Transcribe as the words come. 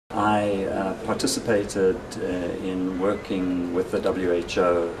I participated in working with the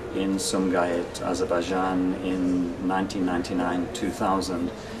WHO in Sumgayit, Azerbaijan in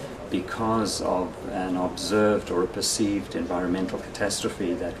 1999-2000 because of an observed or a perceived environmental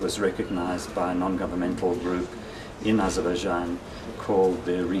catastrophe that was recognized by a non-governmental group in Azerbaijan called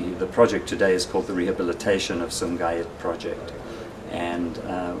the project today is called the Rehabilitation of Sumgayit Project. And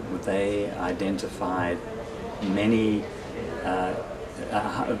they identified many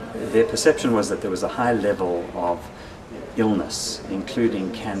their perception was that there was a high level of illness,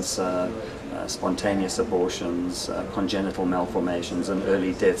 including cancer, spontaneous abortions, congenital malformations and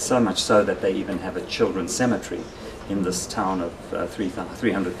early deaths, so much so that they even have a children's cemetery in this town of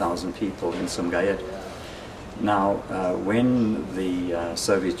 300,000 people in Sumgayit. Now, when the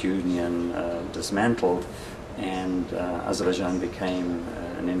Soviet Union dismantled and Azerbaijan became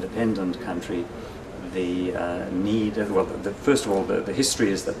an independent country, first of all, the history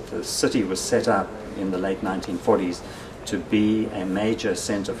is that the city was set up in the late 1940s to be a major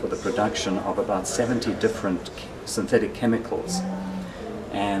center for the production of about 70 different synthetic chemicals,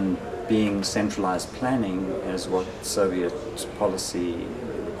 and being centralized planning as what Soviet policy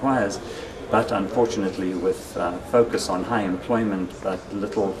requires, but unfortunately with focus on high employment but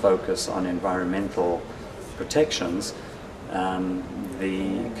little focus on environmental protections.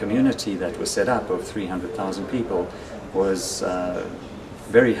 The community that was set up of 300,000 people was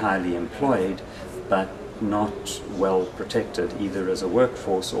very highly employed but not well protected either as a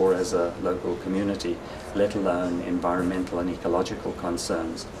workforce or as a local community, let alone environmental and ecological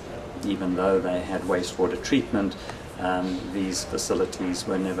concerns. Even though they had wastewater treatment, these facilities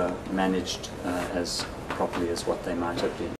were never managed as properly as what they might have been.